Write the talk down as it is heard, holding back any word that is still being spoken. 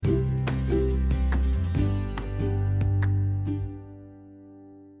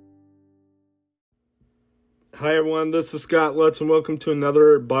Hi everyone, this is Scott Lutz and welcome to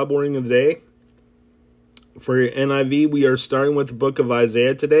another Bible reading of the day. For your NIV, we are starting with the book of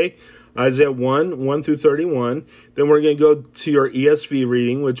Isaiah today. Isaiah 1 through 31. Then we're going to go to your ESV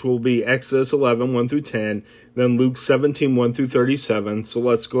reading, which will be Exodus 11, 1 through 10. Then Luke 17, 1 through 37. So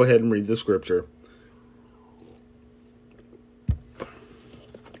let's go ahead and read the scripture.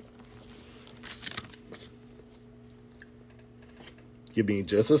 Give me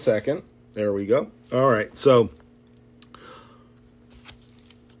just a second. There we go. All right, so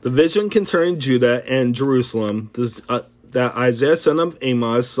the vision concerning Judah and Jerusalem that Isaiah son of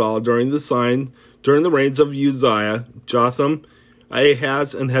Amoz saw during the reigns of Uzziah, Jotham,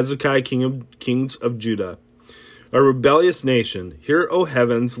 Ahaz, and Hezekiah kings of Judah. A rebellious nation. Hear, O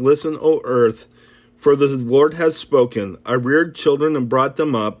heavens, listen, O earth, for the Lord has spoken. I reared children and brought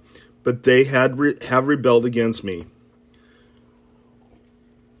them up, but they have rebelled against me.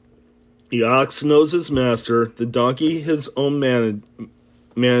 The ox knows his master, the donkey his own manger,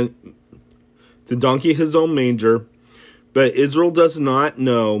 but Israel does not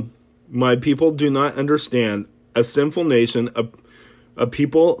know. My people do not understand. A sinful nation, a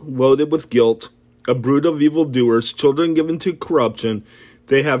people loaded with guilt, a brood of evildoers, children given to corruption.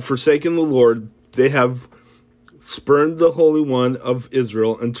 They have forsaken the Lord. They have spurned the Holy One of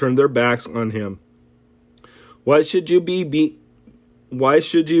Israel and turned their backs on him. Why should you be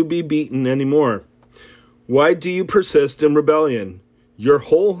beaten anymore? Why do you persist in rebellion? Your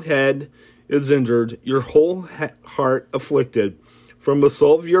whole head is injured, your whole heart afflicted. From the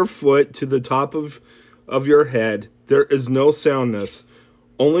sole of your foot to the top of your head, there is no soundness.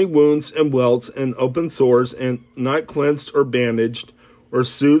 Only wounds and welts and open sores, and not cleansed or bandaged or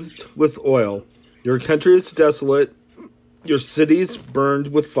soothed with oil. Your country is desolate, your cities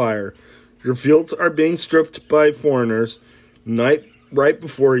burned with fire. Your fields are being stripped by foreigners. Night right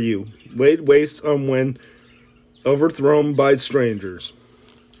before you, laid waste on when overthrown by strangers.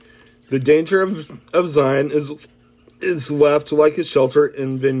 The danger of Zion is left like a shelter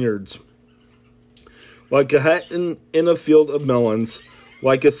in vineyards, like a hut in a field of melons,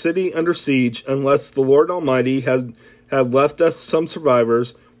 like a city under siege. Unless the Lord Almighty had left us some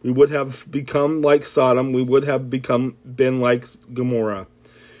survivors, we would have become like Sodom, we would have been like Gomorrah.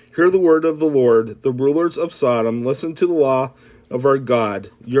 Hear the word of the Lord, the rulers of Sodom, listen to the law of our God,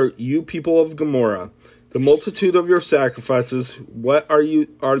 you people of Gomorrah. The multitude of your sacrifices, what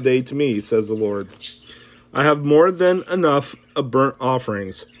are they to me, says the Lord? I have more than enough of burnt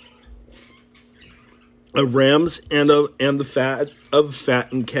offerings, of rams and the fat of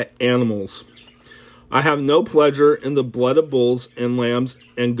fattened animals. I have no pleasure in the blood of bulls and lambs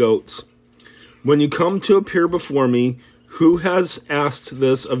and goats. When you come to appear before me, who has asked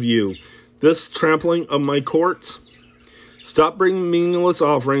this of you, this trampling of my courts? Stop bringing meaningless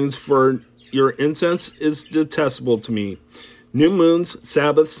offerings, for your incense is detestable to me. New moons,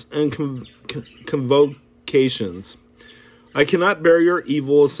 Sabbaths, and convocations. I cannot bear your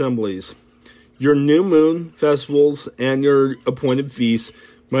evil assemblies. Your new moon festivals and your appointed feasts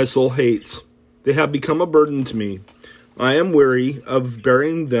my soul hates. They have become a burden to me. I am weary of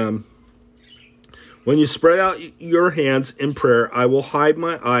bearing them. When you spread out your hands in prayer, I will hide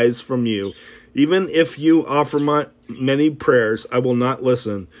my eyes from you. Even if you offer many prayers, I will not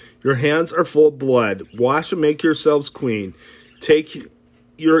listen. Your hands are full of blood. Wash and make yourselves clean. Take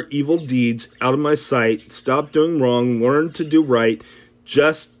your evil deeds out of my sight. Stop doing wrong. Learn to do right.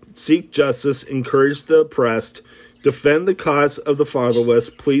 Seek justice. Encourage the oppressed. Defend the cause of the fatherless.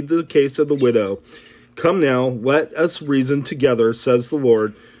 Plead the case of the widow. Come now, let us reason together, says the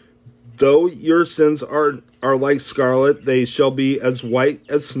Lord. Though your sins are like scarlet, they shall be as white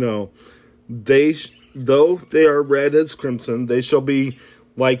as snow. Though they are red as crimson, they shall be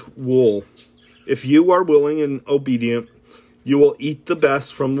like wool. If you are willing and obedient, you will eat the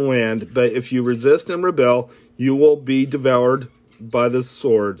best from the land. But if you resist and rebel, you will be devoured by the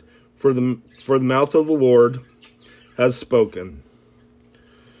sword. For the mouth of the Lord has spoken.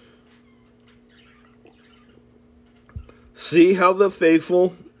 See how the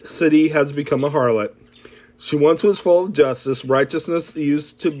faithful city has become a harlot. She once was full of justice. Righteousness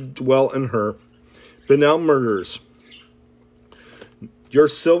used to dwell in her, but now murders. Your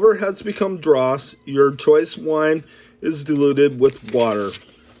silver has become dross. Your choice wine is diluted with water.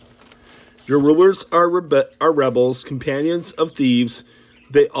 Your rulers are rebels, companions of thieves.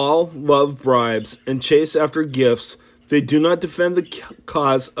 They all love bribes and chase after gifts. They do not defend the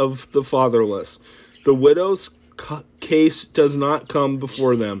cause of the fatherless. The widow's case does not come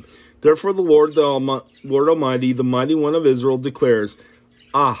before them. Therefore the Lord Almighty, the Mighty One of Israel, declares,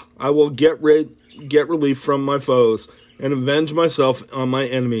 I will get relief from my foes, and avenge myself on my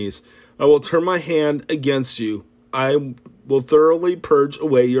enemies. I will turn my hand against you. I will thoroughly purge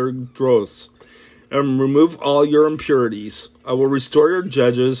away your dross and remove all your impurities. I will restore your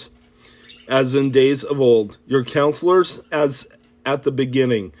judges as in days of old, your counselors as at the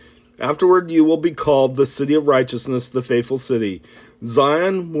beginning. Afterward you will be called the city of righteousness, the faithful city.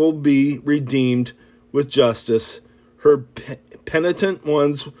 Zion will be redeemed with justice, her penitent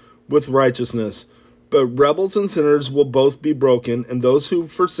ones with righteousness. But rebels and sinners will both be broken, and those who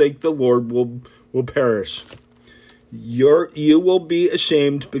forsake the Lord will perish. You will be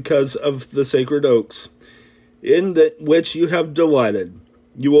ashamed because of the sacred oaks, in which you have delighted.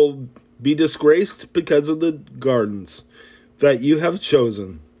 You will be disgraced because of the gardens that you have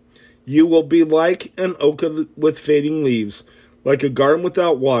chosen. You will be like an oak with fading leaves, like a garden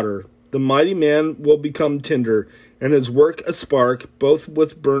without water. The mighty man will become tinder, and his work a spark. Both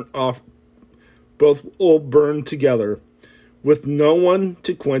will burn together, with no one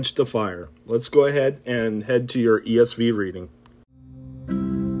to quench the fire. Let's go ahead and head to your ESV reading.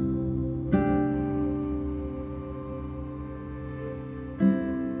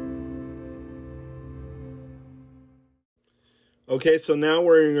 Okay, so now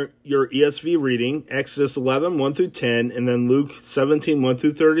we're in your ESV reading, Exodus 11, 1 through 10, and then Luke 17, 1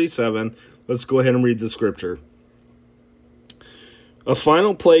 through 37. Let's go ahead and read the scripture. A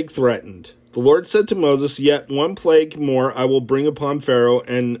final plague threatened. The Lord said to Moses, "Yet one plague more I will bring upon Pharaoh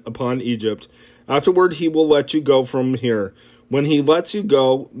and upon Egypt. Afterward he will let you go from here. When he lets you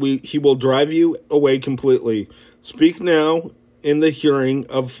go, he will drive you away completely. Speak now in the hearing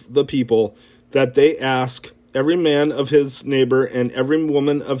of the people, that they ask every man of his neighbor and every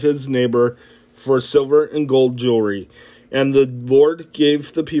woman of his neighbor for silver and gold jewelry." And the Lord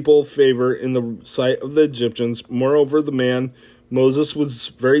gave the people favor in the sight of the Egyptians. Moreover, the man Moses was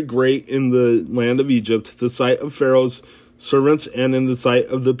very great in the land of Egypt, the sight of Pharaoh's servants and in the sight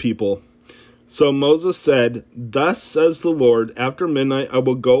of the people. So Moses said, "Thus says the Lord, after midnight I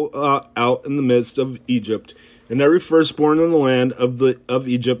will go out in the midst of Egypt, and every firstborn in the land of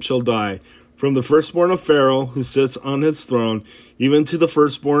Egypt shall die, from the firstborn of Pharaoh who sits on his throne, even to the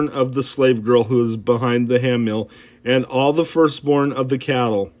firstborn of the slave girl who is behind the handmill, and all the firstborn of the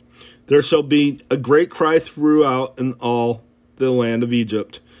cattle. There shall be a great cry throughout in all the land of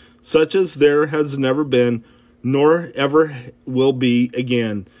Egypt, such as there has never been, nor ever will be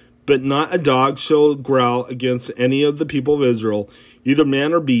again. But not a dog shall growl against any of the people of Israel, either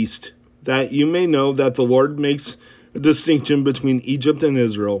man or beast, that you may know that the Lord makes a distinction between Egypt and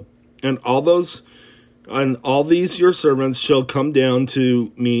Israel. And all these your servants shall come down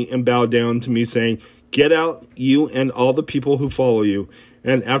to me and bow down to me, saying, Get out, you and all the people who follow you.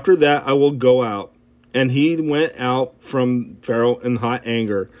 And after that I will go out." And he went out from Pharaoh in hot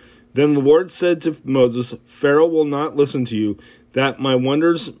anger. Then the Lord said to Moses, "Pharaoh will not listen to you, that my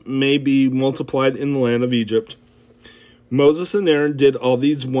wonders may be multiplied in the land of Egypt." Moses and Aaron did all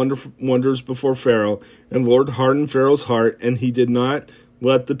these wonders before Pharaoh, and the Lord hardened Pharaoh's heart, and he did not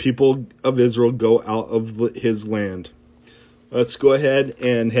let the people of Israel go out of his land. Let's go ahead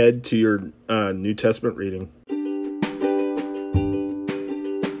and head to your New Testament reading.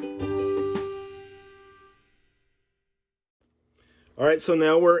 All right, so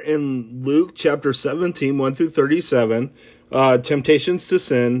now we're in Luke chapter 17, 1 through 37. Temptations to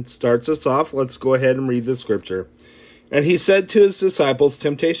sin starts us off. Let's go ahead and read the scripture. "And he said to his disciples,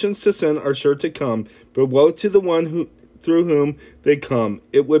 Temptations to sin are sure to come, but woe to the one through whom they come.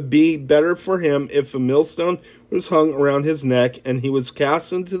 It would be better for him if a millstone was hung around his neck and he was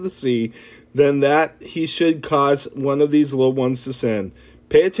cast into the sea, than that he should cause one of these little ones to sin.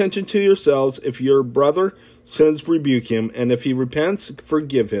 Pay attention to yourselves. If your brother sins, rebuke him, and if he repents,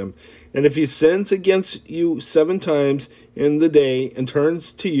 forgive him. And if he sins against you 7 times in the day and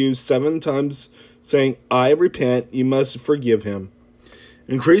turns to you 7 times, saying, I repent, you must forgive him.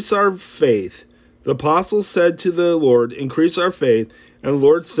 Increase our faith. The apostles said to the Lord, Increase our faith. And the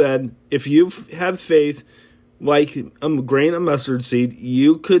Lord said, If you have faith like a grain of mustard seed,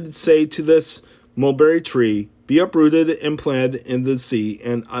 you could say to this mulberry tree, Be uprooted and planted in the sea,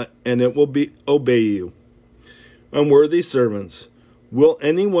 and it will obey you. Unworthy servants. Will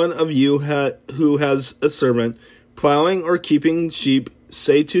any one of you who has a servant plowing or keeping sheep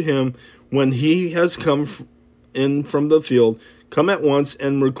say to him when he has come in from the field, Come at once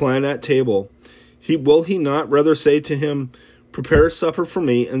and recline at table? Will he not rather say to him, Prepare supper for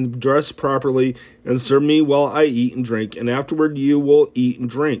me and dress properly and serve me while I eat and drink, and afterward you will eat and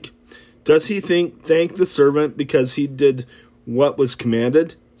drink? Does he thank the servant because he did what was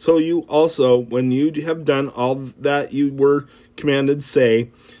commanded? So you also, when you have done all that you were commanded,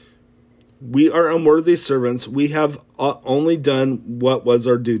 say, We are unworthy servants. We have only done what was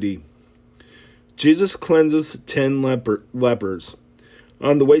our duty. Jesus cleanses 10 lepers.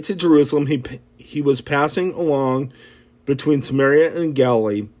 On the way to Jerusalem, he was passing along between Samaria and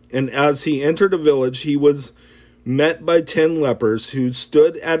Galilee, and as he entered a village, he was met by 10 lepers who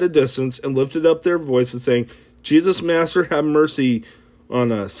stood at a distance and lifted up their voices, saying, "Jesus, Master, have mercy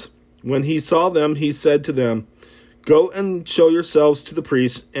on us." When he saw them, he said to them, "Go and show yourselves to the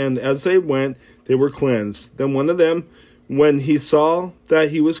priests." And as they went, they were cleansed. Then one of them, when he saw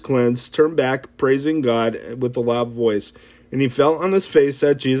that he was cleansed, turned back, praising God with a loud voice. And he fell on his face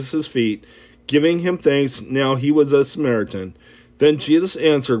at Jesus' feet, giving him thanks. Now he was a Samaritan. Then Jesus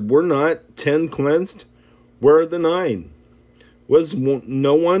answered, "Were not 10 cleansed? Where are the 9? Was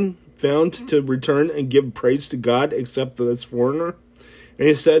no one found to return and give praise to God except this foreigner?" And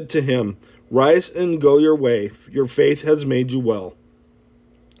he said to him, "Rise and go your way. Your faith has made you well."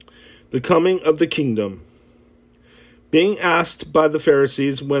 The coming of the kingdom. Being asked by the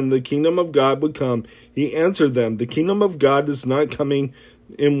Pharisees when the kingdom of God would come, he answered them, "The kingdom of God is not coming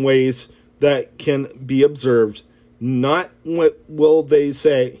in ways that can be observed. Not what will they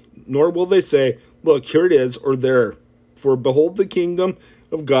say, nor will they say, 'Look, here it is,' or 'there.' For behold, the kingdom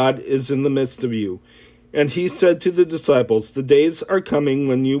of God is in the midst of you." And he said to the disciples, "The days are coming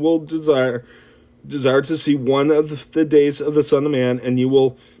when you will desire to see one of the days of the Son of Man, and you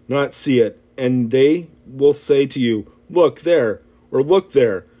will not see it. And they will say to you, 'Look there,' or 'Look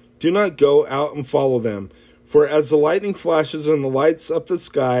there.' Do not go out and follow them. For as the lightning flashes and the lights up the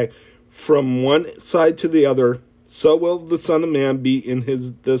sky from one side to the other, so will the Son of Man be in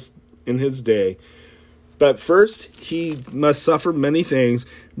his day. But first he must suffer many things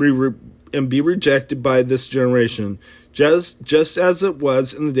and be rejected by this generation. Just as it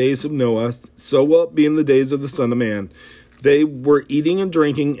was in the days of Noah, so will it be in the days of the Son of Man. They were eating and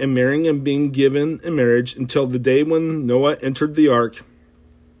drinking and marrying and being given in marriage until the day when Noah entered the ark,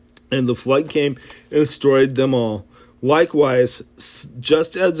 and the flood came and destroyed them all. Likewise,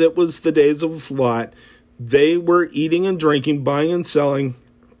 just as it was the days of Lot, they were eating and drinking, buying and selling,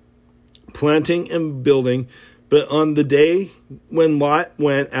 planting and building. But on the day when Lot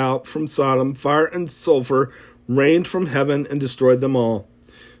went out from Sodom, fire and sulfur rained from heaven and destroyed them all.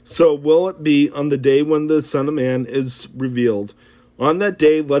 So will it be on the day when the Son of Man is revealed. On that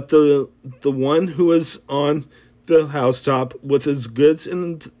day let the one who is on the housetop with his goods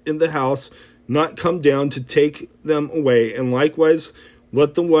in the house not come down to take them away, and likewise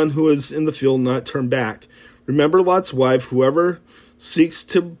let the one who is in the field not turn back. Remember Lot's wife. Whoever seeks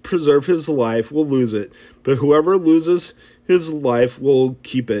to preserve his life will lose it, but whoever loses his life will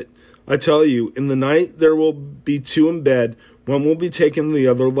keep it. I tell you, in the night there will be 2 in bed, one will be taken, the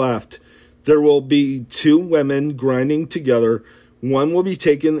other left. There will be 2 women grinding together, one will be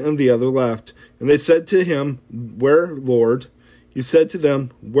taken and the other left. And they said to him, "Where, Lord?" He said to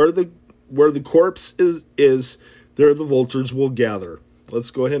them, Where the corpse is, there the vultures will gather."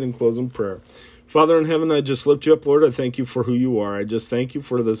 Let's go ahead and close in prayer. Father in heaven, I just lift you up, Lord. I thank you for who you are. I just thank you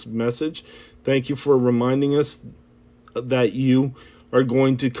for this message. Thank you for reminding us that you are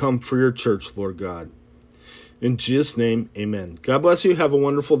going to come for your church, Lord God. In Jesus' name, amen. God bless you. Have a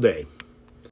wonderful day.